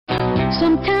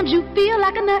Sometimes you feel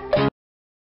like a nut.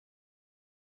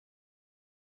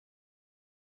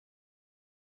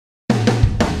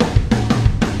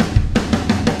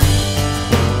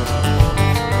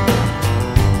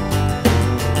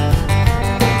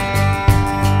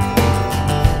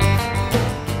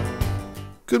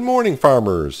 Good morning,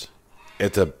 farmers.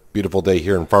 It's a beautiful day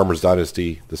here in Farmers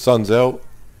Dynasty. The sun's out.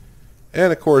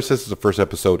 And, of course, this is the first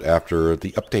episode after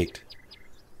the update.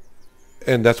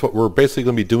 And that's what we're basically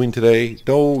going to be doing today.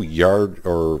 No yard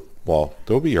or, well,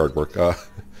 there'll be yard work.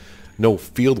 No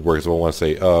field work is what I want to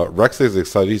say. Rex is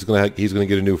excited. He's going to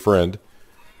get a new friend.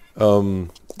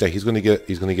 Yeah, he's going to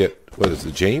get, what is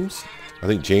it, James? I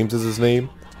think James is his name.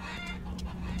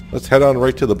 Let's head on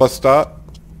right to the bus stop.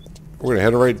 We're going to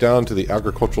head right down to the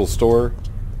agricultural store.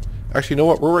 Actually, you know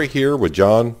what? We're right here with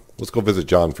John. Let's go visit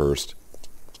John first.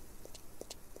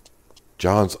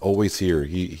 John's always here.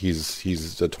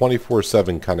 He's a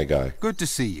 24/7 kind of guy. Good to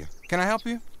see you. Can I help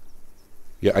you?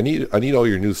 Yeah, I need all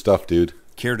your new stuff, dude.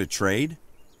 Care to trade?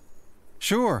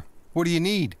 Sure. What do you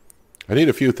need? I need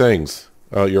a few things.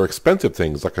 Your expensive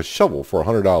things, like a shovel for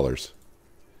 $100.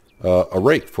 A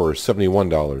rake for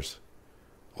 $71.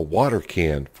 A water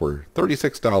can for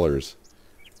 $36.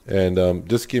 And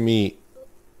just give me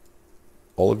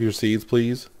all of your seeds,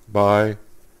 please. Bye,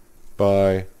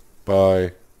 birdie.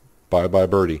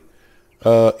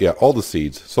 Yeah, all the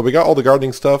seeds. So we got all the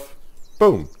gardening stuff.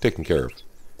 Boom, taken care of.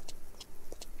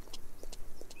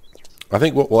 I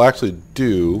think what we'll actually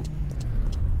do,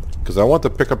 because I want the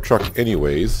pickup truck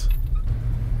anyways,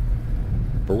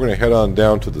 but we're going to head on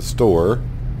down to the store.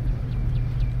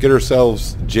 Get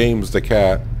ourselves James the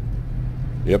cat.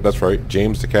 Yep, that's right,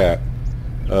 James the cat.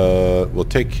 We'll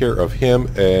take care of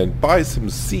him and buy some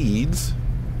seeds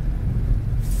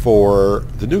for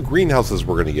the new greenhouses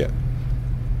we're going to get.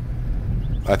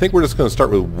 I think we're just going to start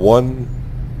with one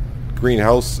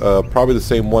greenhouse, probably the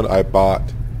same one I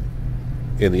bought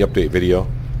in the update video.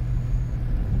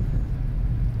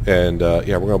 And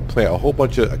yeah, we're going to plant a whole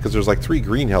bunch of, because there's like 3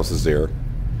 greenhouses there.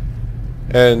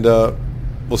 And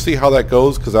we'll see how that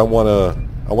goes, because I want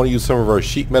to use some of our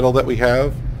sheet metal that we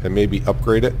have and maybe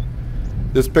upgrade it.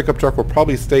 This pickup truck will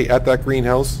probably stay at that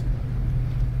greenhouse.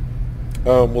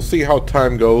 We'll see how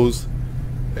time goes,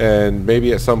 and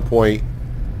maybe at some point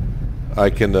I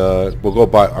can we'll go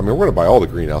buy. I mean, we're going to buy all the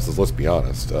greenhouses. Let's be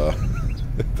honest. We're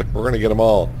going to get them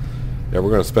all. Yeah,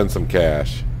 we're going to spend some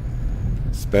cash.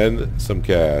 Spend some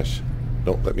cash.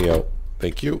 Don't let me out.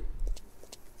 Thank you.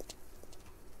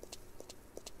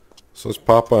 So let's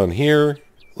pop on here.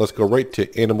 Let's go right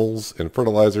to animals and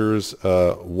fertilizers.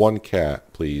 1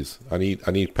 cat, please. I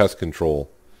need pest control.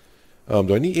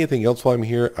 Do I need anything else while I'm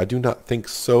here? I do not think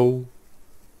so.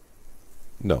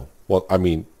 No. Well, I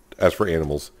mean, as for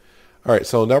animals. All right,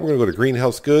 so now we're going to go to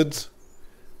greenhouse goods.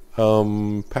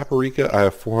 Paprika, I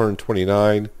have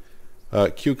 429.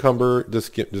 Cucumber,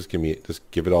 just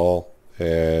give it all.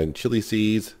 And chili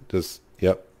seeds,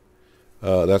 yep.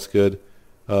 That's good.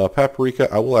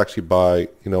 Paprika, I will actually buy,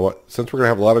 you know what, since we're going to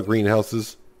have a lot of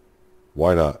greenhouses,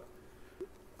 why not?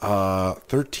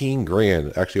 13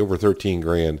 grand, actually over 13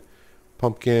 grand.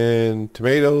 Pumpkin,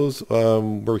 tomatoes,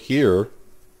 we're here.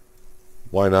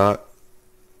 Why not?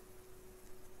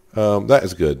 That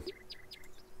is good.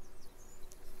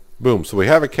 Boom, so we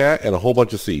have a cat and a whole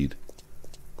bunch of seed.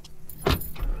 I'm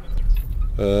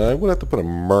going to have to put a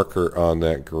marker on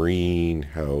that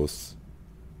greenhouse.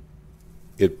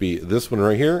 It'd be this one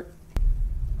right here.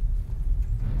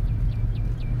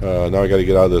 Now I got to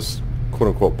get out of this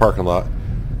quote-unquote parking lot.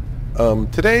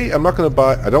 Today I'm not going to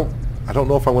buy. I don't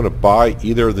know if I want to buy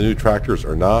either of the new tractors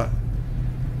or not.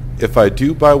 If I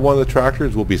do buy one of the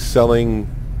tractors, we'll be selling.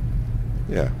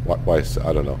 Yeah, why?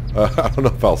 I don't know. I don't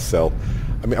know if I'll sell.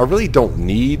 I mean, I really don't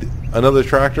need another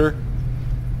tractor.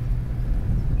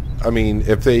 I mean,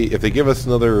 if they give us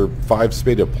another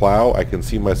 5-spaded plow, I can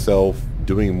see myself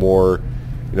doing more.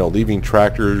 You know, leaving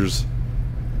tractors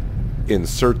in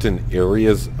certain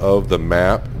areas of the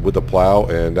map with the plow,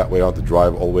 and that way I don't have to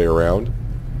drive all the way around.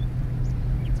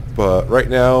 But right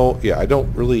now, yeah, I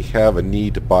don't really have a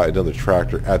need to buy another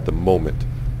tractor at the moment.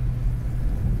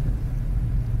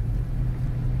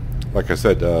 Like I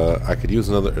said, I could use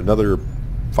another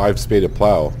 5-spaded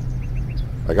plow.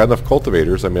 I got enough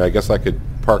cultivators. I mean, I guess I could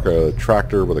park a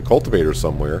tractor with a cultivator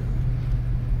somewhere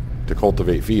to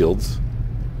cultivate fields.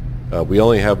 We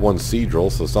only have one seed drill,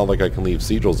 so it's not like I can leave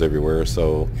seed drills everywhere,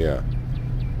 so yeah.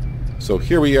 So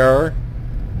here we are.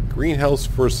 Greenhouse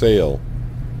for sale.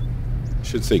 I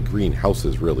should say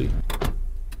greenhouses, really.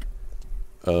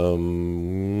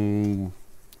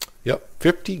 Yep,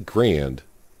 50 grand.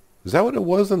 Is that what it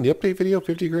was in the update video?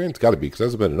 50 grand? It's got to be, because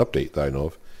that's been an update that I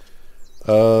know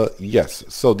Yes.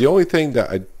 So the only thing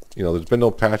that there's been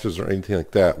no patches or anything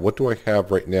like that. What do I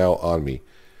have right now on me?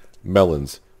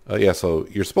 Melons. Yeah, so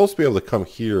you're supposed to be able to come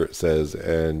here, it says,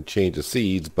 and change the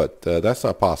seeds, but that's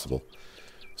not possible.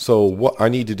 So what I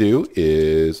need to do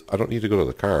is, I don't need to go to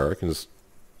the car. I can just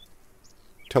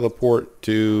teleport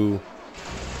to...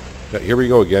 Yeah, here we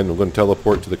go again. I'm going to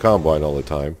teleport to the combine all the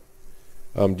time.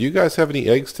 Do you guys have any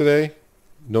eggs today?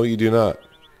 No, you do not.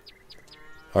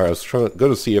 Alright, I was trying to go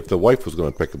to see if the wife was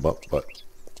going to pick them up, but...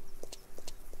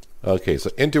 Okay, so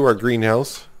into our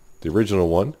greenhouse, the original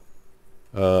one.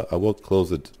 I will close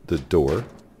the door.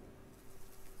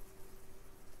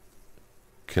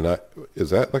 Can I... Is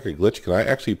that like a glitch? Can I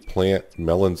actually plant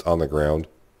melons on the ground?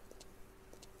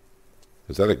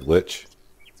 Is that a glitch?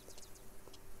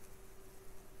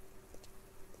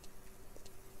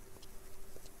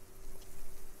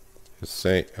 It's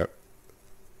saying...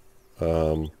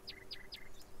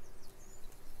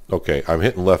 Okay, I'm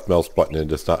hitting left mouse button and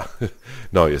it's not...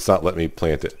 No, it's not letting me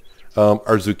plant it.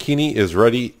 Our zucchini is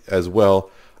ready as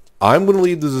well. I'm going to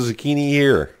leave the zucchini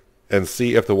here and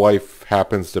see if the wife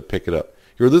happens to pick it up.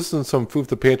 You're listening to some Food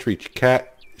the Pantry.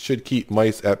 Cat should keep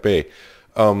mice at bay.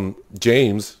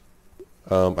 James.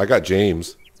 I got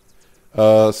James.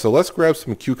 So let's grab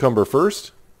some cucumber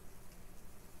first.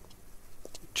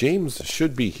 James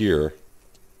should be here.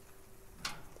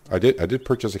 I did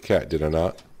purchase a cat, did I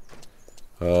not?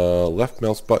 Left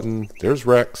mouse button. There's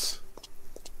Rex.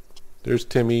 There's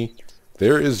Timmy.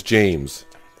 There is James.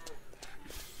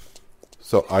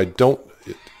 So I don't...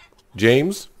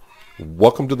 James,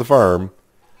 welcome to the farm.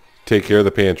 Take care of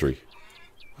the pantry.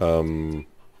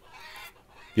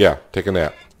 Yeah, take a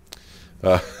nap.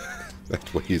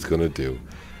 That's what he's going to do.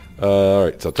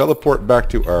 Alright, so teleport back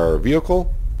to our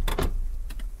vehicle.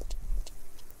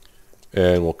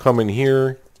 And we'll come in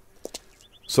here.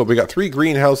 So we got 3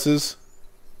 greenhouses.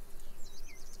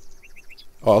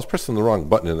 Oh, I was pressing the wrong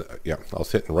button. Yeah, I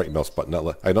was hitting the right mouse button. Not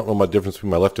left. I don't know my difference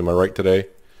between my left and my right today.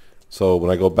 So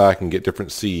when I go back and get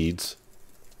different seeds,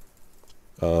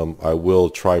 I will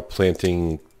try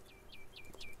planting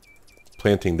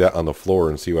that on the floor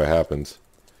and see what happens.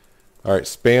 All right,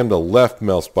 spam the left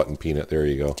mouse button, Peanut. There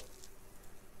you go.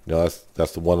 No,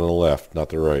 that's the one on the left, not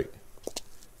the right.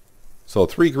 So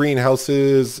 3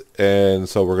 greenhouses, and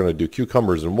so we're going to do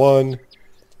cucumbers in one.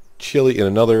 Chili in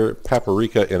another,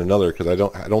 paprika in another, because I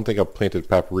don't think I've planted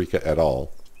paprika at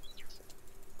all.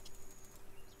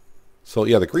 So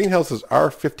yeah, the greenhouses are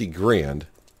 50 grand,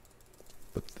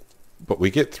 but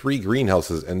we get 3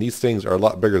 greenhouses, and these things are a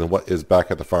lot bigger than what is back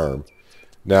at the farm.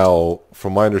 Now,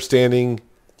 from my understanding,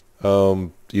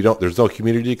 there's no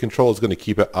humidity control. It's going to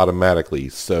keep it automatically.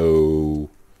 So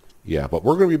yeah, but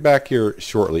we're going to be back here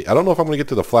shortly. I don't know if I'm going to get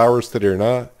to the flowers today or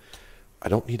not. I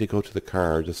don't need to go to the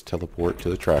car, just teleport to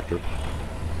the tractor.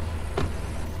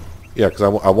 Yeah, because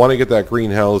I want to get that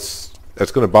greenhouse.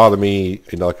 That's going to bother me.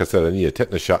 Like I said, I need a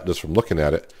tetanus shot just from looking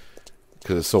at it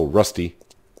because it's so rusty.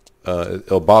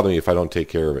 It'll bother me if I don't take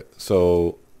care of it.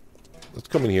 So let's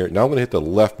come in here. Now I'm going to hit the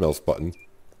left mouse button.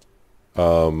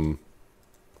 All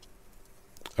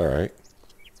right.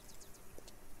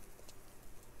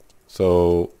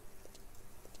 So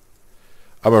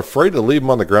I'm afraid to leave them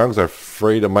on the ground because I'm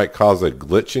afraid it might cause a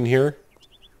glitch in here.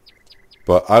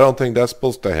 But I don't think that's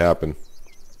supposed to happen.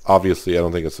 Obviously, I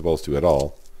don't think it's supposed to at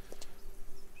all.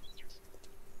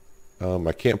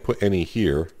 I can't put any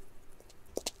here.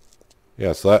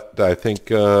 Yeah, so I think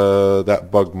that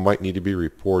bug might need to be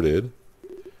reported.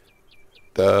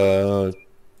 The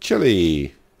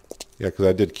chili. Yeah, because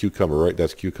I did cucumber, right?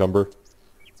 That's cucumber.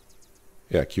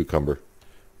 Yeah, cucumber.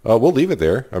 We'll leave it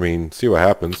there. I mean, see what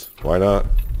happens. Why not?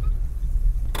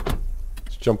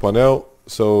 Let's jump on out.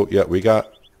 So, yeah, we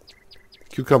got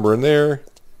cucumber in there.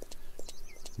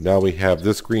 Now we have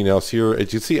this greenhouse here.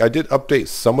 As you see, I did update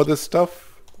some of this stuff.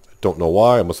 I don't know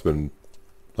why. I must have been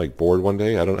like bored one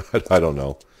day. I don't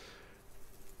know.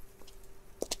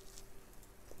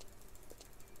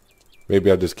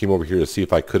 Maybe I just came over here to see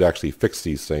if I could actually fix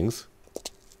these things.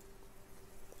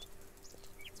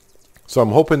 So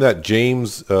I'm hoping that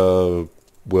James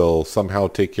will somehow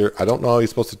take care. I don't know how he's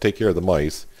supposed to take care of the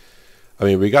mice. I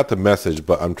mean, we got the message,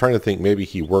 but I'm trying to think maybe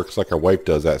he works like our wife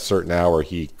does at a certain hour.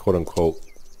 He quote unquote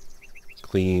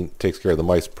takes care of the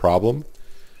mice problem.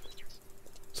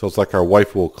 So it's like our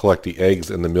wife will collect the eggs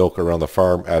and the milk around the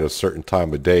farm at a certain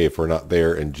time of day if we're not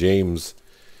there, and James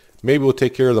maybe will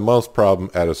take care of the mouse problem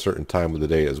at a certain time of the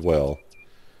day as well.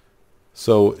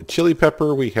 So chili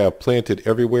pepper we have planted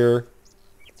everywhere.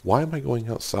 Why am I going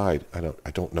outside? I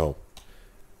don't know.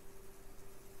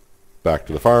 Back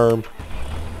to the farm.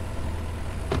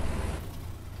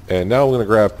 And now I'm going to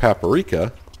grab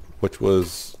paprika. which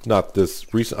was not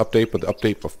this recent update, but the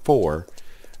update before.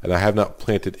 And I have not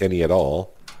planted any at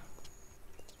all.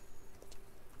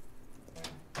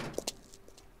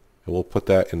 And we'll put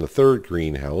that in the third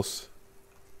greenhouse.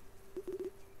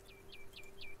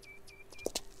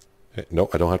 No,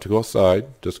 I don't have to go outside.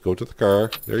 Just go to the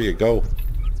car. There you go.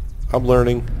 I'm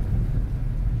learning.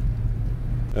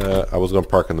 I was going to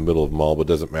park in the middle of them all, but it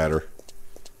doesn't matter.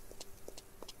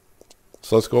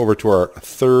 So let's go over to our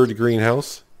third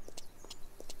greenhouse.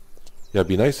 Yeah, it'd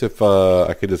be nice if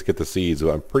I could just get the seeds,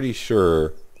 but I'm pretty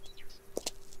sure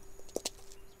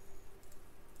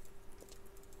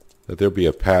that there'll be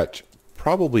a patch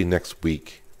probably next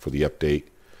week for the update.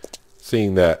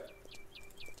 Seeing that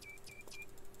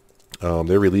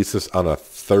they release this on a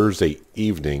Thursday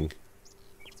evening,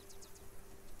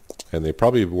 and they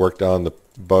probably worked on the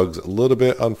bugs a little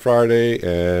bit on Friday,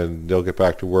 and they'll get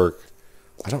back to work.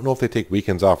 I don't know if they take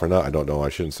weekends off or not. I don't know. I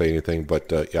shouldn't say anything,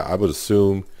 but yeah, I would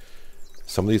assume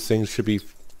some of these things should be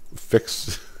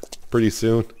fixed pretty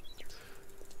soon.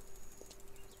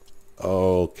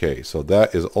 Okay, so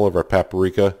that is all of our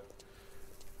paprika.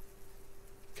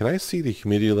 Can I see the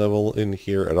humidity level in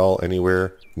here at all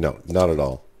anywhere? No, not at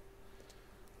all.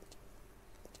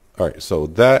 Alright, so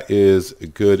that is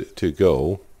good to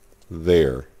go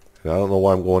there. And I don't know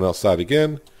why I'm going outside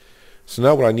again. So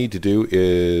now what I need to do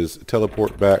is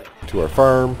teleport back to our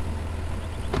farm.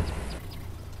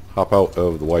 Hop out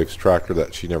of the wife's tractor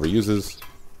that she never uses.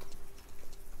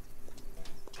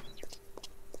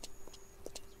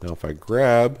 Now if I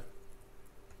grab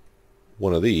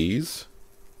one of these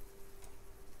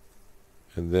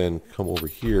and then come over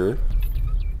here,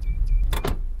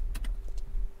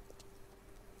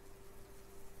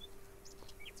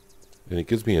 and it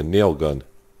gives me a nail gun.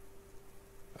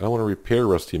 I don't want to repair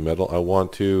rusty metal. I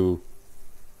want to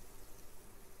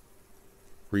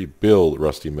rebuild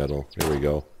rusty metal. There we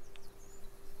go.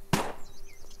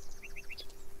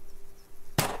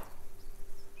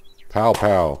 Pow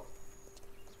pow.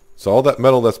 So all that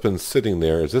metal that's been sitting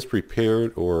there, is this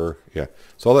repaired or... yeah.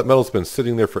 So all that metal's been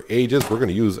sitting there for ages. We're going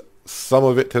to use some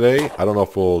of it today. I don't know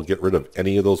if we'll get rid of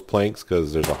any of those planks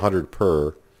because there's 100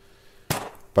 per.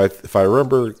 But if I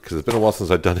remember, because it's been a while since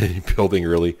I've done any building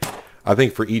really, I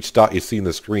think for each dot you see in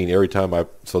the screen, every time I...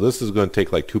 so this is going to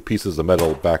take like 2 pieces of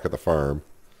metal back at the farm.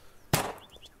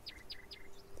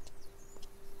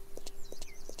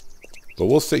 But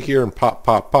we'll sit here and pop,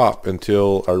 pop, pop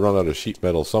until I run out of sheet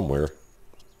metal somewhere.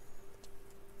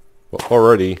 Well,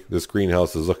 already this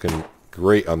greenhouse is looking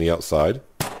great on the outside.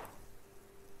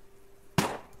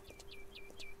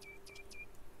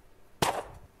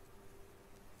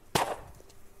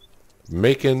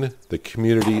 Making the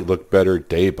community look better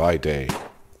day by day.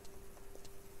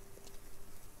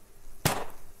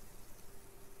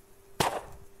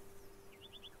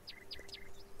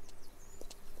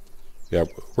 Yeah,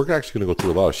 we're actually going to go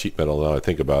through a lot of sheet metal now I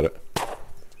think about it.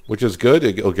 Which is good.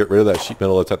 It'll get rid of that sheet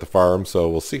metal that's at the farm. So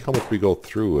we'll see how much we go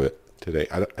through it today.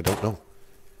 I don't know.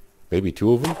 Maybe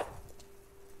 2 of them?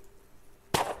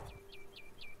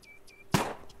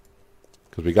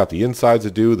 Because we got the insides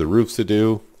to do, the roofs to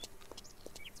do.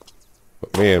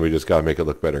 But man, we just got to make it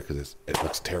look better because it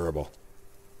looks terrible.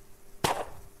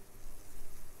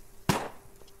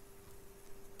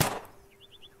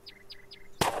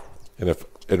 And if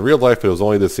in real life it was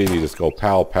only this easy, you just go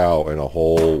pow pow and a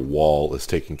whole wall is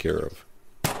taken care of.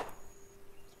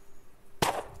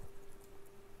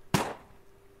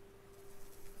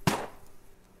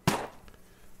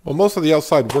 Well, most of the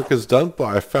outside work is done, but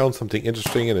I found something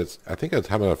interesting, and I think I was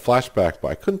having a flashback, but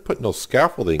I couldn't put no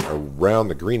scaffolding around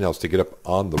the greenhouse to get up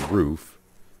on the roof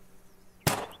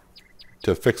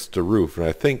to fix the roof. And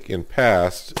I think in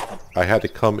past I had to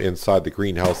come inside the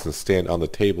greenhouse and stand on the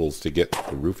tables to get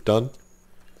the roof done.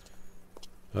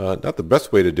 Not the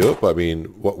best way to do it, but I mean,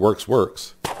 what works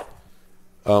works.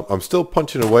 I'm still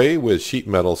punching away with sheet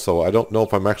metal, so I don't know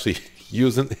if I'm actually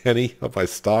using any of my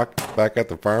stock back at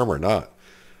the farm or not.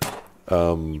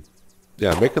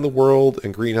 Yeah, making the world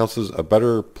and greenhouses a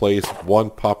better place, one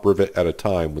pop rivet at a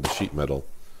time with the sheet metal.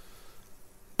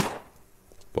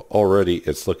 But already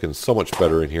it's looking so much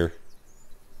better in here.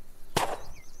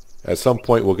 At some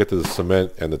point we'll get to the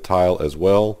cement and the tile as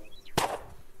well. I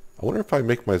wonder if I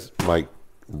make my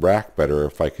rack better,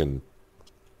 if I can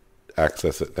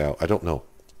access it now. I don't know.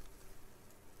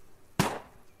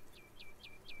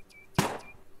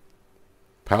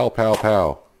 Pow, pow,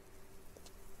 pow.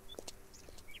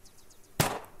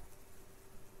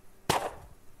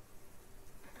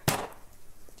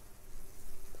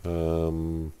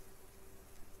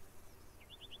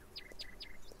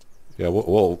 Yeah,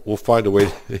 we'll find a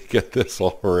way to get this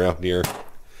all around here.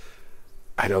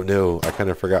 I don't know. I kind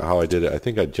of forgot how I did it. I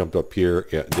think I jumped up here.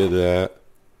 Yeah, did that.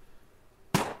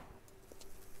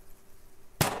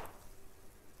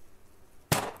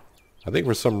 I think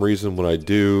for some reason when I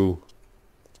do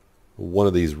one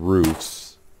of these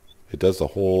roofs, it does the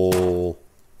whole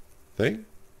thing.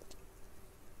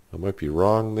 I might be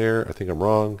wrong there. I think I'm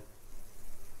wrong.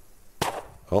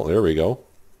 Oh, there we go.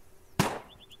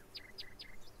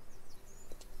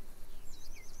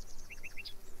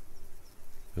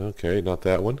 Okay, not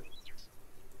that one.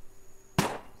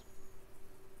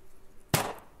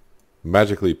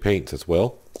 Magically paints as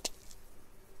well.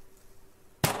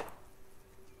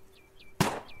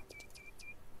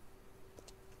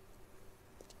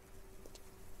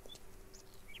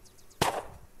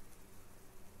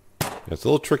 It's a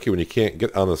little tricky when you can't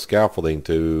get on the scaffolding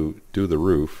to do the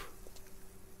roof.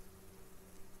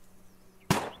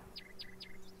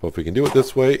 But if we can do it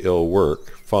this way, it'll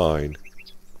work fine.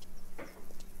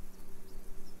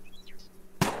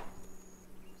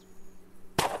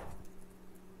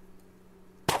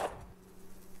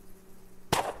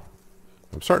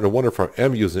 I'm starting to wonder if I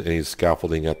am using any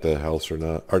scaffolding at the house or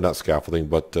not. Or not scaffolding,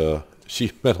 but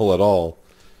sheet metal at all.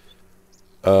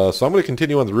 So I'm going to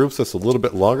continue on the roofs just a little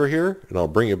bit longer here, and I'll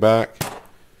bring it back.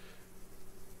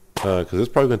 Because it's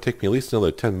probably going to take me at least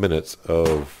another 10 minutes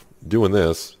of doing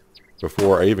this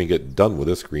before I even get done with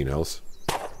this greenhouse.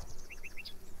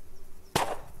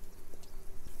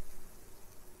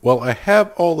 Well, I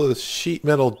have all the sheet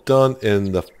metal done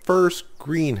in the first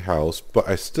greenhouse, but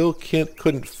I still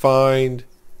couldn't find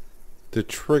the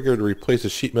trigger to replace the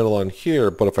sheet metal on here.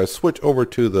 But if I switch over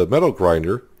to the metal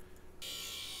grinder,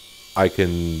 I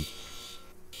can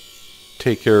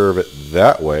take care of it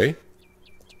that way.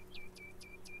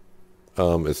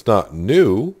 It's not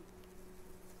new.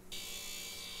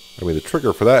 I mean, the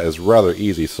trigger for that is rather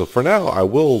easy. So for now, I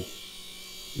will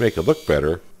make it look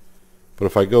better. But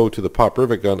if I go to the pop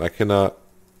rivet gun, I cannot...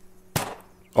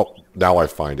 Oh, now I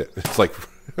find it. It's like...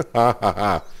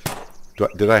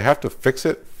 Did I have to fix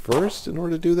it first in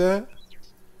order to do that?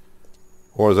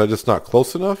 Or was I just not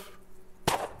close enough?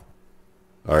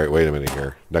 Alright, wait a minute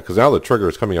here. Now, because now the trigger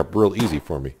is coming up real easy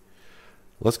for me.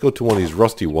 Let's go to one of these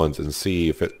rusty ones and see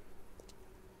if it...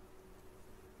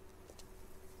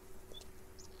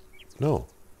 No.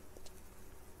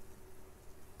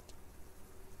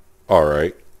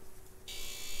 Alright.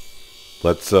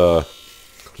 Let's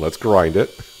grind it.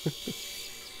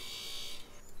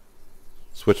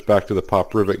 Switch back to the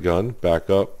pop rivet gun, back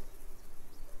up,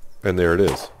 and there it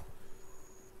is.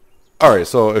 Alright,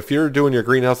 so if you're doing your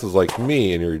greenhouses like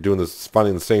me and you're doing this,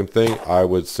 finding the same thing, I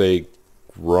would say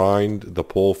grind the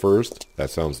pole first. That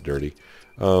sounds dirty.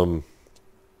 And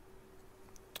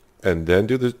then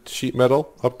do the sheet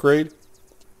metal upgrade.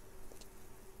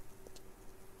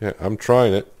 Yeah, I'm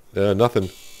trying it. Nothing.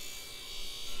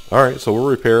 Alright, so we'll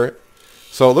repair it.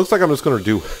 So it looks like I'm just going to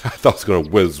do... I thought I was going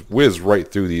to whiz right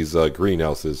through these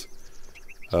greenhouses.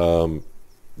 No,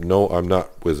 I'm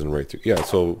not whizzing right through. Yeah,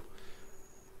 so...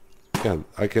 Yeah,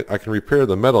 I can repair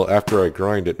the metal after I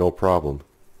grind it, no problem.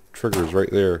 Trigger's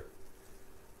right there.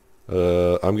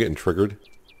 I'm getting triggered.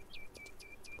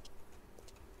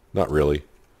 Not really.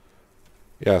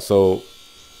 Yeah, so...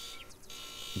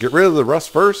 Get rid of the rust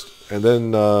first, and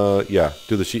then, yeah,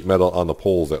 do the sheet metal on the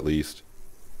poles at least.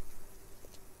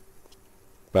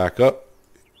 Back up.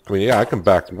 I mean, yeah, I can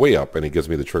back way up, and it gives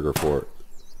me the trigger for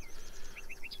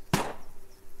it.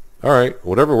 Alright,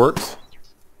 whatever works.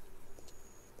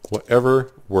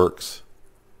 Whatever works.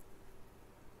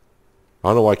 I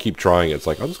don't know why I keep trying it. It's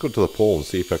like, I'll just go to the pole and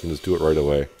see if I can just do it right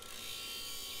away.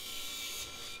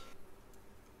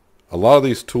 A lot of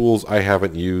these tools I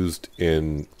haven't used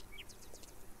in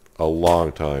a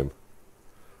long time.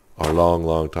 A long,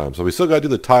 long time. So we still got to do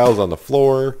the tiles on the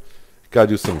floor. Got to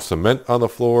do some cement on the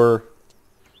floor.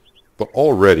 But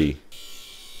already,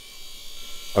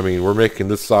 I mean, we're making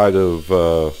this side of...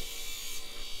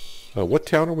 what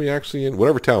town are we actually in?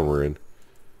 Whatever town we're in.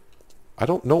 I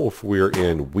don't know if we're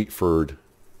in Wheatford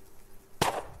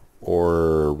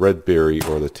or Redberry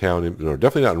or the town... No,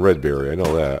 definitely not in Redberry. I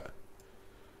know that.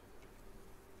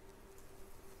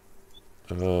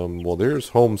 Well, there's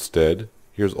Homestead.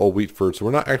 Here's Old Wheatford. So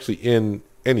we're not actually in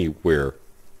anywhere.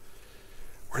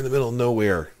 We're in the middle of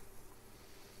nowhere.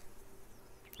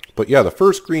 But yeah, the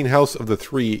first greenhouse of the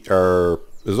three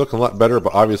is looking a lot better.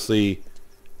 But obviously,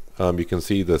 you can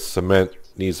see the cement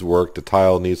needs work. The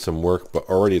tile needs some work. But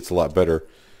already it's a lot better.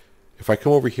 If I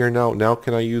come over here now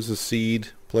can I use the seed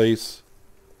place?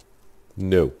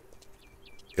 No.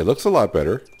 It looks a lot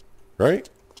better. Right?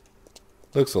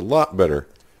 Looks a lot better.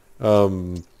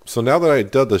 So now that I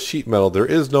did the sheet metal, there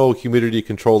is no humidity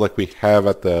control like we have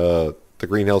at the the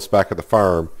greenhouse back at the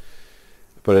farm.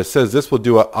 But it says this will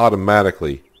do it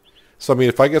automatically. So I mean,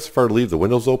 if I were to leave the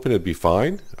windows open, it'd be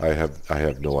fine. I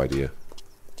have no idea.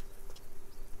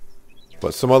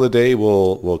 But some other day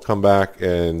we'll come back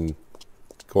and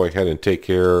go ahead and take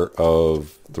care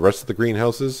of the rest of the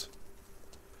greenhouses.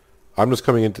 I'm just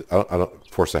coming into, I don't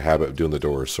force a habit of doing the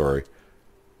doors, sorry.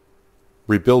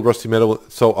 Rebuild rusty metal.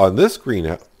 So on this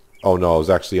greenhouse, oh no, it was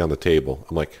actually on the table.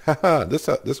 I'm like, haha,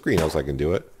 this greenhouse I can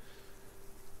do it.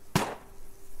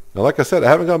 Now like I said, I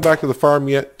haven't gone back to the farm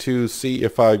yet to see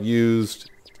if I've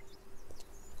used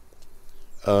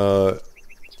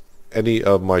any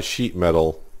of my sheet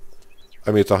metal.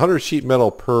 I mean, it's 100 sheet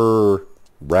metal per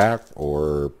rack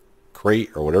or crate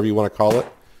or whatever you want to call it.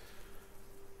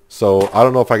 So I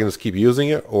don't know if I can just keep using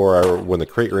it, or when the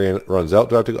crate runs out,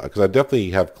 do I have to go? Because I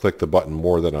definitely have clicked the button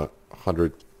more than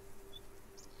 100.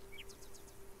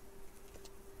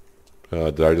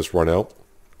 Did I just run out?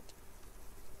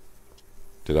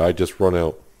 Did I just run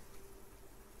out?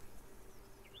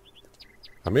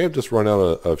 I may have just run out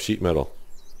of sheet metal.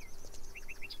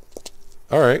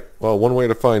 Alright, well, one way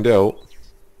to find out.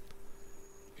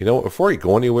 You know what, before I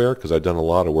go anywhere, because I've done a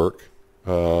lot of work,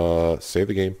 save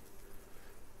the game.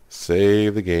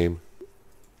 Save the game.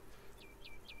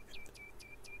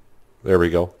 There we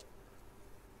go.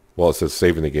 Well, it says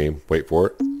saving the game. Wait for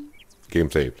it. Game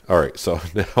saved. Alright, so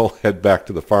now I'll head back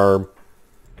to the farm.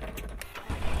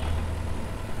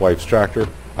 Wife's tractor.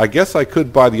 I guess I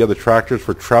could buy the other tractors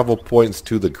for travel points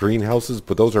to the greenhouses,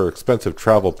 but those are expensive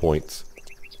travel points.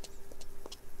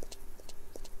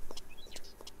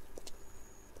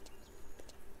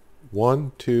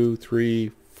 One, two,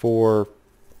 three, four,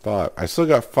 five. I still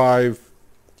got 5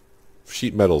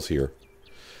 sheet metals here.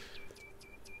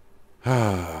 So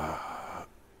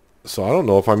I don't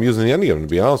know if I'm using any of them,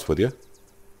 to be honest with you.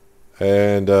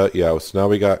 And yeah, so now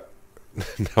we got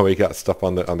now we got stuff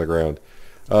on the ground.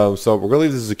 So we're gonna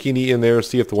leave the zucchini in there,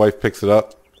 see if the wife picks it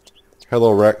up.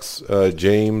 Hello Rex.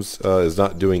 James is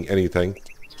not doing anything.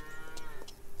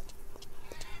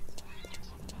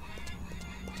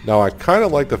 Now I kind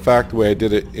of like the fact the way I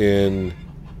did it in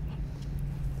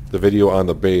the video on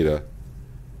the beta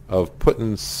of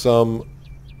putting some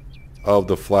of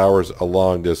the flowers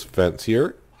along this fence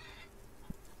here.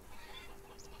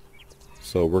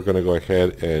 So we're going to go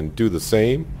ahead and do the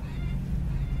same.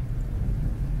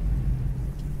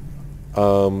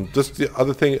 Just the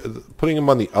other thing, putting them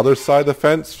on the other side of the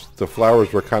fence, the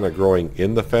flowers were kind of growing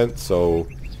in the fence, so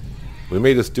we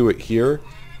may just do it here.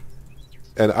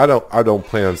 And I don't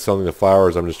plan on selling the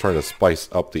flowers. I'm just trying to spice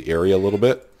up the area a little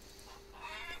bit.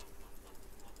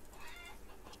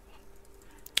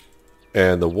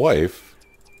 And the wife,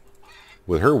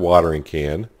 with her watering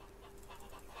can,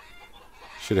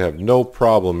 should have no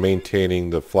problem maintaining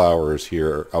the flowers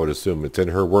here. I would assume it's in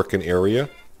her working area.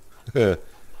 Yeah,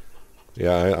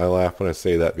 I laugh when I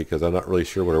say that because I'm not really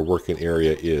sure what her working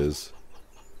area is.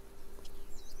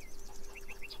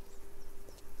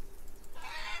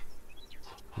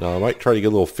 Now I might try to get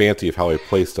a little fancy of how I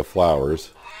place the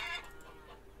flowers.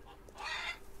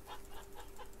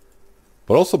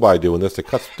 But also by doing this, it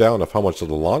cuts down of how much of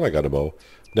the lawn I got to mow.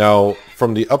 Now,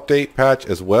 from the update patch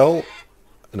as well,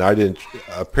 and I didn't,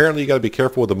 apparently you got to be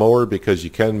careful with the mower because you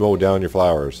can mow down your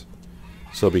flowers.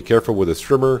 So be careful with a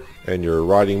trimmer and your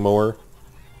riding mower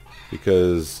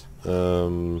because,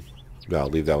 no, I'll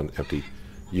leave that one empty.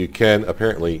 You can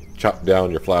apparently chop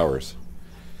down your flowers.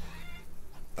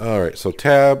 Alright, so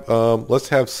tab, let's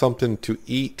have something to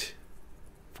eat.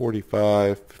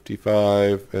 45,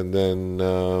 55, and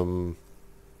then,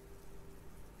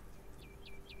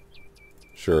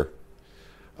 sure.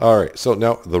 Alright, so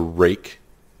now the rake.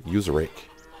 Use a rake.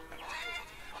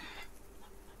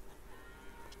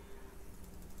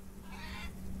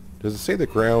 Does it say the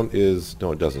ground is...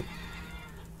 No, it doesn't.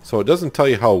 So it doesn't tell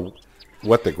you how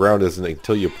wet the ground is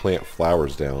until you plant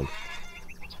flowers down.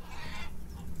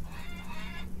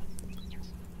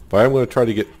 But I'm going to try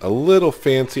to get a little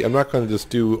fancy. I'm not going to just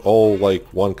do all like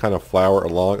one kind of flower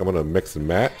along. I'm going to mix and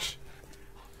match.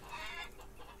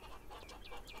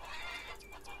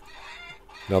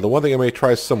 Now the one thing I may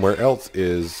try somewhere else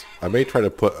is I may try to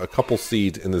put a couple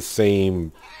seeds in the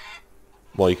same...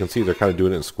 Well, you can see they're kind of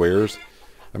doing it in squares.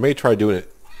 I may try doing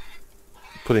it,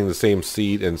 putting the same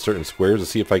seed in certain squares to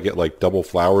see if I get like double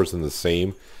flowers in the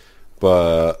same.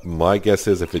 But my guess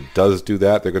is if it does do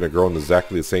that, they're going to grow in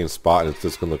exactly the same spot and it's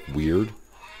just going to look weird.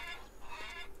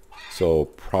 So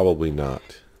probably not.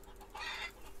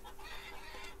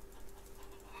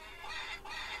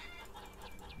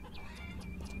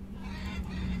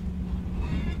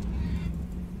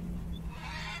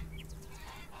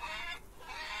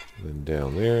 Then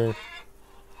down there.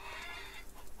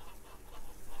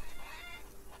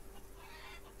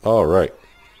 Alright.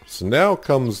 So now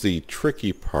comes the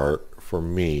tricky part for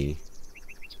me.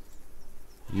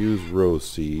 Use rose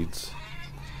seeds.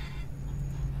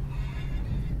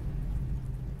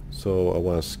 So I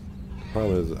want to...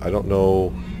 Problem is, I don't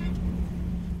know...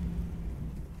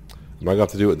 I might have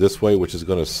to do it this way, which is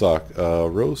going to suck.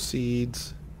 Rose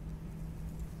seeds.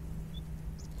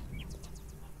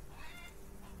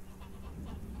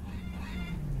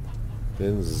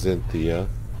 Then Xanthia.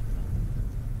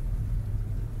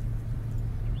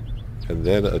 And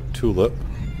then a tulip.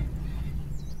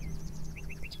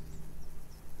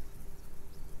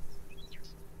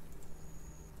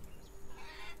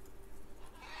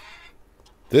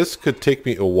 This could take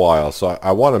me a while, so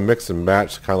I want to mix and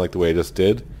match kind of like the way I just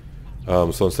did. So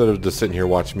instead of just sitting here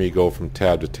watching me go from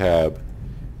tab to tab,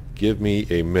 give me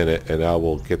a minute and I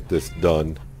will get this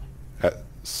done at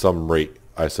some rate,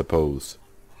 I suppose.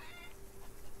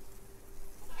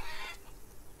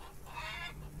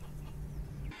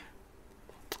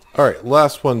 Alright,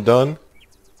 last one done.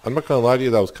 I'm not going to lie to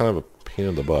you, that was kind of a pain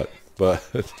in the butt. But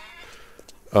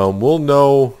we'll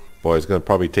know... Boy, it's going to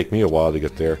probably take me a while to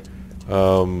get there.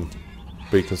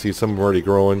 But you can see some of them already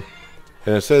growing.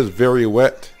 And it says very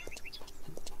wet.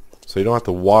 So you don't have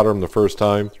to water them the first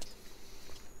time.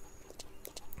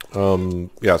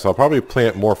 Yeah, so I'll probably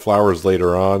plant more flowers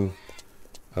later on.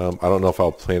 I don't know if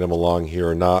I'll plant them along here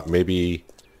or not. Maybe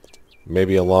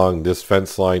along this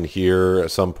fence line here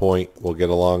at some point we'll get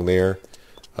along there.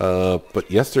 But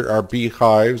yes, there are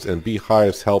beehives, and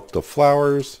beehives help the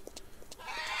flowers.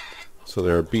 So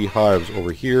there are beehives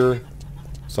over here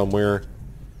somewhere.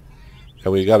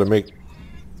 And we got to make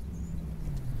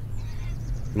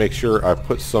sure I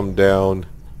put some down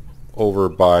over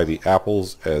by the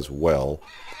apples as well.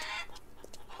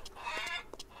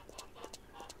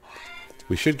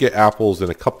 We should get apples in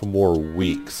a couple more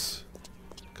weeks,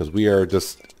 because we are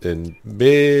just in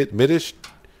mid-ish.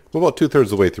 We're about 2/3 of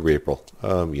the way through April.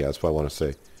 Yeah, that's what I want to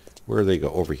say. Where do they go?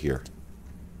 Over here.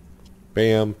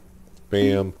 Bam,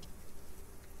 bam,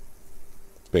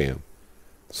 bam.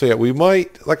 So yeah, we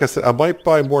might, like I said, I might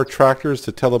buy more tractors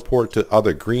to teleport to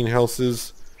other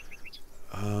greenhouses.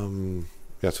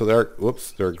 Yeah, so there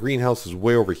are greenhouses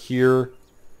way over here.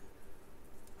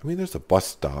 I mean, there's a bus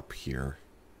stop here.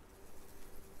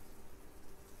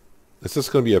 It's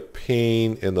just going to be a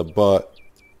pain in the butt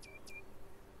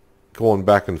going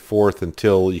back and forth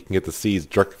until you can get the seeds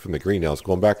directly from the greenhouse,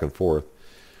 going back and forth.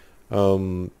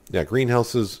 Yeah,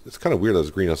 greenhouses, it's kind of weird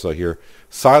there's greenhouses out here.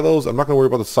 Silos, I'm not going to worry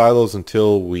about the silos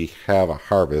until we have a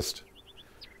harvest.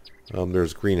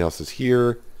 There's greenhouses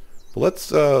here. But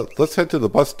let's head to the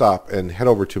bus stop and head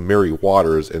over to Mary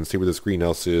Waters and see where this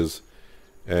greenhouse is.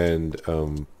 And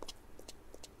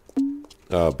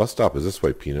bus stop is this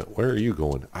way, Peanut. Where are you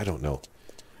going? I don't know.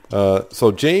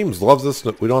 So James loves this.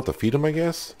 We don't have to feed him, I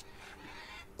guess.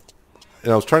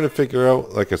 And I was trying to figure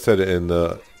out, like I said in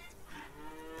the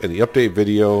update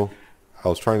video, I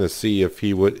was trying to see if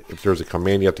there's a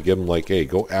command you have to give him, like, hey,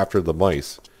 go after the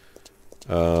mice.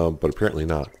 But apparently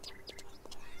not.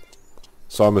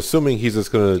 So I'm assuming he's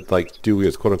just going to, like, do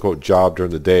his quote-unquote job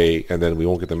during the day, and then we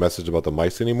won't get the message about the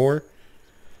mice anymore.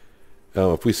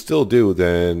 If we still do,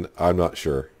 then I'm not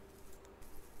sure.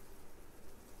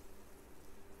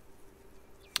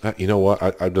 You know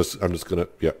what? I'm just gonna.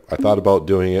 Yeah, I thought about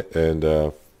doing it, and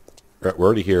we're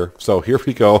already here. So here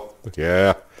we go.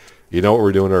 Yeah, you know what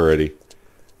we're doing already.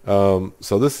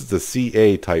 So this is the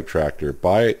CA type tractor.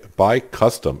 Buy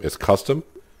custom. It's custom.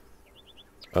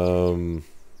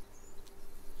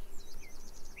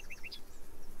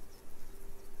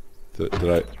 Did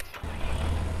I?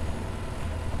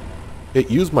 It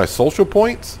used my social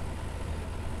points?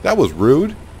 That was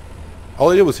rude. All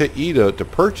I did was hit E to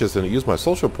purchase, and it used my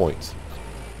social points.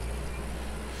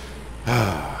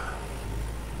 I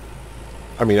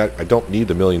mean, I don't need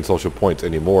the 1,000,000 social points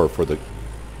anymore for the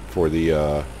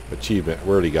achievement.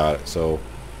 We already got it, so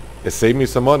it saved me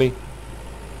some money.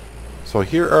 So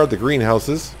here are the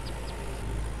greenhouses.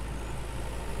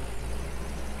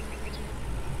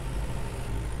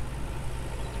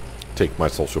 Take my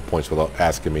social points without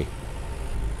asking me.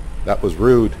 That was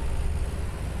rude.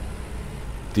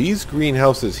 These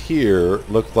greenhouses here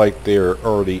look like they're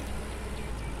already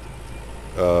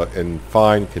in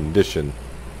fine condition.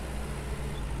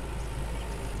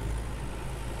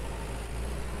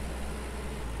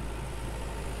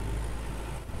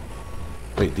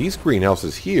 Wait, these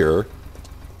greenhouses here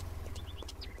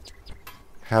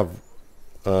have,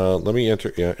 let me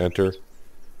enter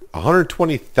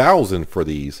 120,000 for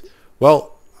these.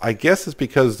 Well, I guess it's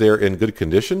because they're in good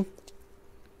condition.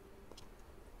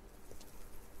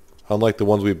 Unlike the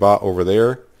ones we bought over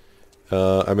there.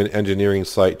 I'm in engineering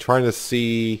site trying to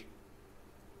see.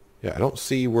 Yeah, I don't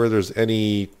see where there's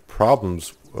any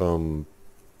problems where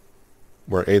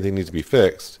anything needs to be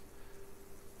fixed.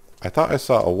 I thought I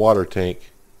saw a water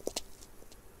tank.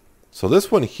 So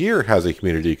this one here has a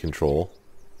humidity control.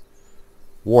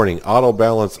 Warning, auto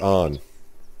balance on.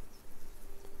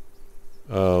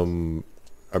 I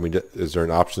mean, is there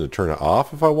an option to turn it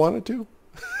off if I wanted to?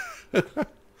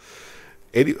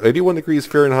 81 degrees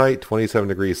Fahrenheit, 27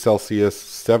 degrees Celsius,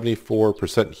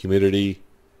 74% humidity.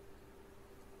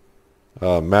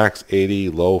 Max 80,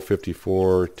 low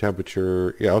 54,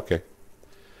 temperature. Yeah, okay.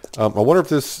 I wonder if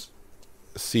this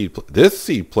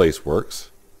seed place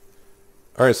works.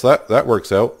 All right, so that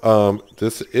works out.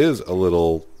 This is a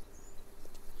little.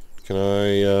 Can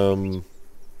I?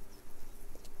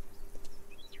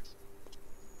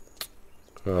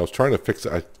 I was trying to fix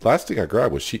it. Last thing I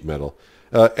grabbed was sheet metal.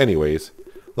 Anyways,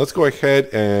 let's go ahead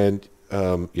and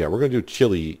yeah, we're gonna do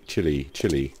chili.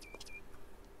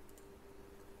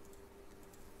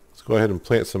 Let's go ahead and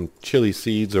plant some chili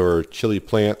seeds or chili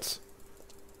plants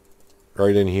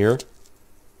right in here.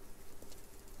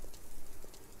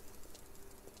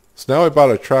 So now I bought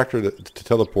a tractor to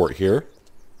teleport here.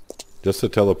 Just to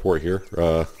teleport here.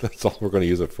 That's all we're going to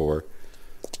use it for.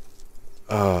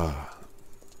 Kind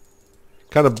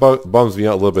of bums me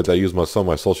out a little bit that I used some of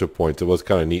my social points. It was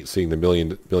kind of neat seeing the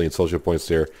million social points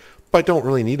there. But I don't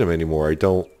really need them anymore. I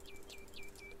don't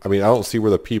see where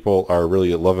the people are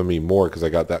really loving me more because I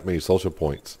got that many social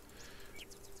points.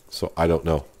 So I don't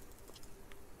know.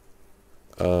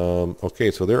 Okay,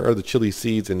 so there are the chili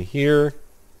seeds in here.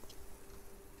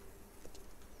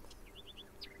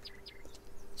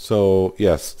 So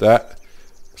yes,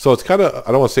 so it's kind of,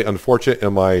 I don't want to say unfortunate.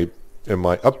 In my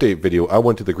update video, I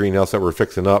went to the greenhouse that we're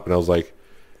fixing up and I was like,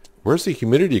 where's the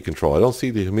humidity control? I don't see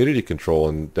the humidity control.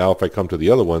 And now if I come to the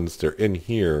other ones, they're in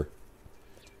here,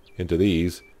 into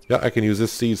these. Yeah, I can use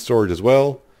this seed storage as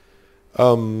well.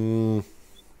 You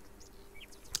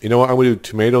know what? I'm going to do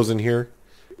tomatoes in here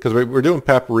because we're doing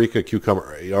paprika,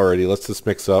 cucumber already. Let's just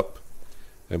mix up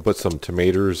and put some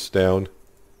tomatoes down.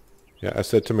 Yeah, I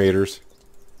said tomatoes.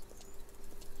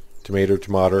 Tomato.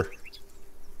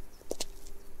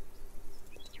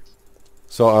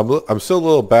 So I'm still a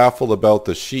little baffled about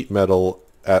the sheet metal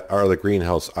at our other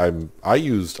greenhouse. I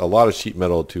used a lot of sheet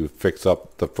metal to fix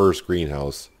up the first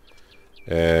greenhouse,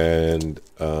 and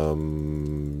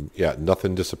yeah,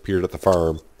 nothing disappeared at the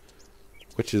farm,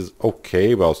 which is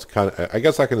okay. But I was I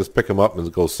guess I can just pick them up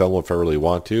and go sell them if I really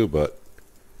want to, but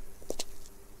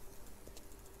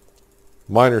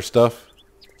minor stuff.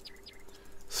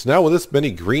 So now with this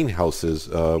many greenhouses,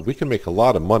 we can make a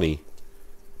lot of money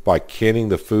by canning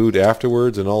the food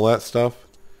afterwards and all that stuff.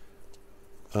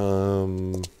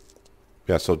 Yeah,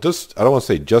 so just, I don't want to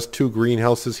say just 2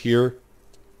 greenhouses here.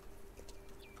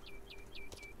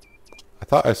 I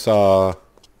thought I saw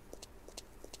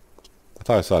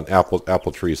an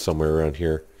apple tree somewhere around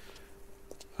here.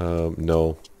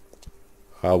 No.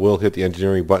 I will hit the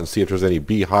engineering button, see if there's any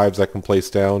beehives I can place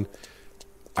down.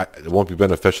 It won't be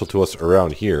beneficial to us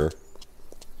around here.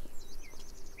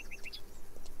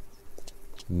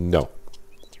 No.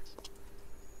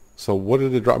 So what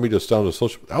did it drop me just down to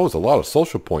social? That was a lot of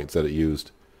social points that it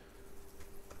used.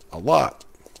 A lot.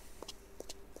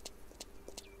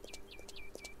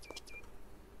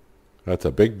 That's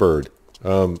a big bird.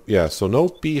 Yeah, so no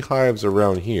beehives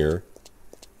around here.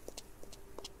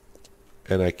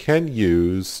 And I can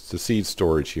use the seed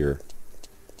storage here.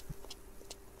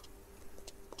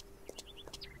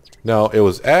 Now, it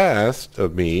was asked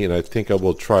of me, and I think I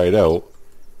will try it out.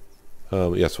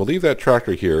 Yes, we'll leave that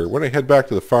tractor here. When I head back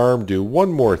to the farm, do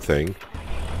one more thing.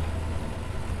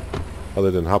 Other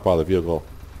than hop out of the vehicle.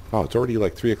 Oh, it's already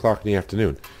like 3 o'clock in the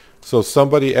afternoon. So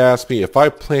somebody asked me if I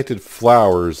planted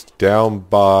flowers down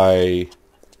by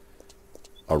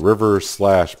a river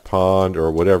 / pond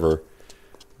or whatever,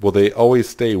 will they always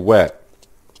stay wet?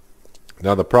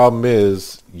 Now, the problem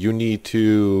is you need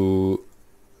to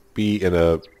be in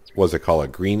a, what's it called, a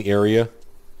green area.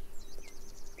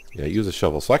 Yeah, use a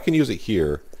shovel. So I can use it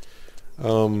here. I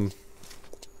don't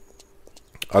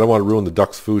want to ruin the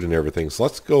ducks' food and everything. So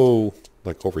let's go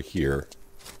like over here.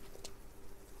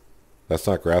 That's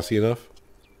not grassy enough?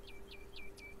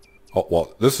 Oh,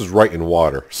 well, this is right in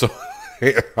water. So,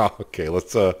 okay,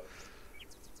 let's, all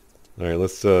right,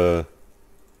 let's, but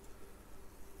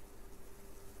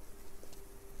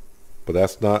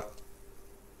that's not,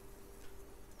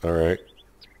 all right.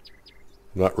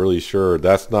 I'm not really sure.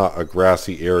 That's not a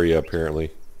grassy area,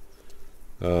 apparently.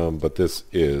 But this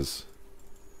is.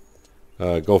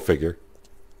 Go figure.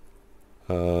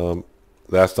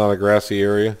 That's not a grassy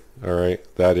area. All right,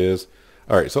 that is.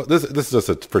 All right, so this is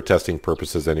just for testing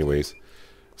purposes, anyways.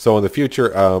 So in the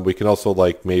future, we can also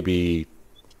like maybe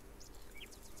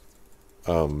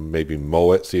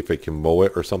mow it, see if it can mow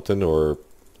it or something. Or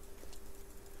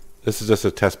this is just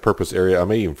a test purpose area. I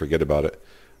may even forget about it.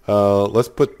 Let's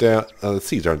put down. The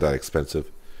seeds aren't that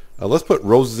expensive. Let's put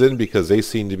roses in because they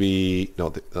seem to be.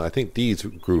 No, I think these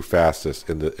grew fastest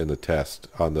in the test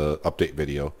on the update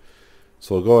video.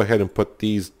 So we'll go ahead and put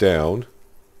these down.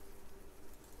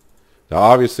 Now,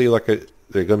 obviously,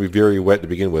 they're going to be very wet to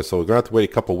begin with, so we're going to have to wait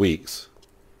a couple weeks.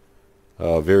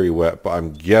 Very wet, but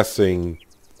I'm guessing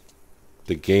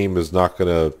the game is not going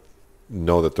to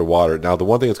know that they're watered. Now, the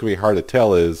one thing that's going to be hard to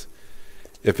tell is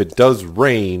if it does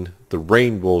rain, the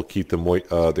rain will keep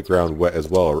the ground wet as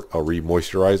well, or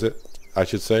re-moisturize it, I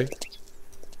should say.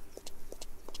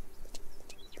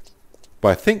 But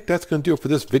I think that's going to do it for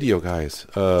this video, guys,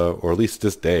 or at least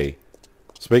this day.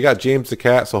 So we got James the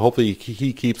cat, so hopefully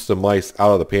he keeps the mice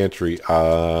out of the pantry.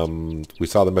 We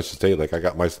saw the message today, like I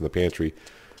got mice in the pantry.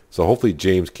 So hopefully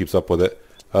James keeps up with it.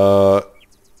 I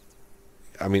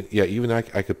mean, yeah, even I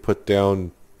could put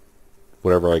down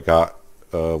whatever I got.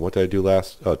 What did I do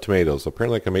last? Tomatoes. So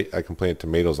apparently I can plant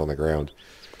tomatoes on the ground.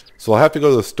 So I'll have to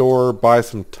go to the store, buy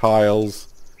some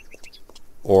tiles.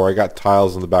 Or I got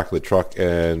tiles in the back of the truck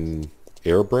and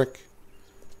air brick.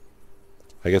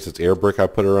 I guess it's air brick I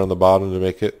put around the bottom to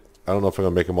make it. I don't know if I'm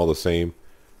going to make them all the same.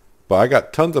 But I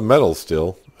got tons of metal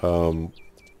still. Yeah,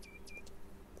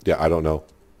 I don't know.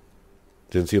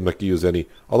 Didn't seem like you use any.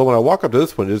 Although when I walk up to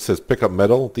this one, it says pick up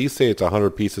metal. These say it's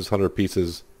 100 pieces, 100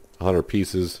 pieces, 100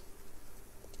 pieces,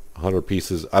 100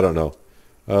 pieces. I don't know.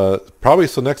 Probably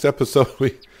so next episode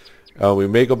we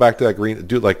may go back to that green,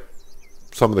 do like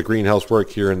some of the greenhouse work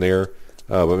here and there.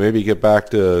 But maybe get back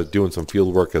to doing some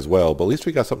field work as well. But at least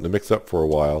we got something to mix up for a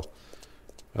while.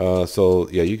 So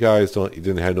yeah, you guys you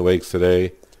didn't have no eggs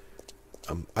today.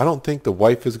 I don't think the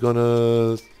wife is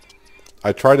gonna.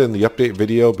 I tried it in the update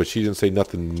video, but she didn't say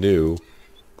nothing new.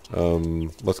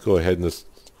 Let's go ahead and just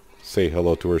say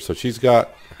hello to her. So she's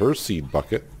got her seed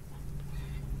bucket.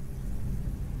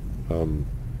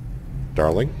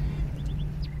 Darling.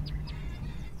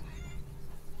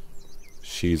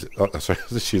 She's sorry.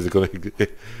 She's going to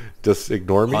just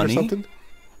ignore me, Honey? or something.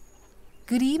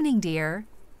 Good evening, dear.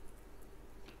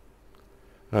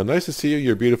 Nice to see you.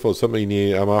 You're beautiful. Something you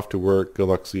need. I'm off to work. Good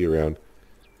luck. See you around.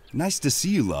 Nice to see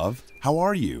you, love. How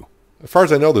are you? As far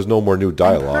as I know, there's no more new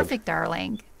dialogue. Perfect,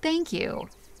 darling. Thank you.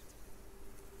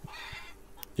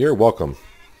 You're welcome.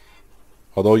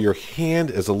 Although your hand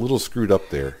is a little screwed up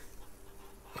there.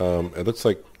 It looks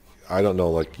like, I don't know,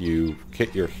 like you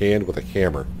hit your hand with a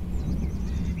hammer.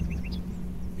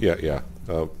 Yeah.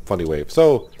 Funny wave.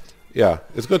 So, yeah,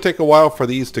 it's going to take a while for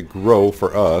these to grow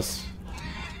for us.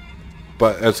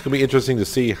 But it's going to be interesting to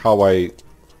see how I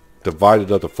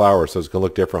divided up the flowers, so it's going to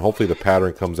look different. Hopefully the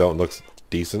pattern comes out and looks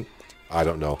decent. I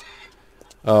don't know.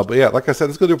 But yeah, like I said,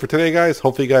 that's going to do it for today, guys.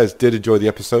 Hopefully you guys did enjoy the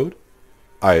episode.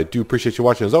 I do appreciate you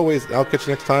watching as always. I'll catch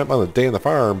you next time on the Day in the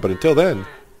Farm. But until then,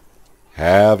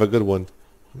 have a good one.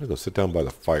 I'm going to go sit down by the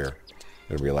fire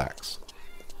and relax.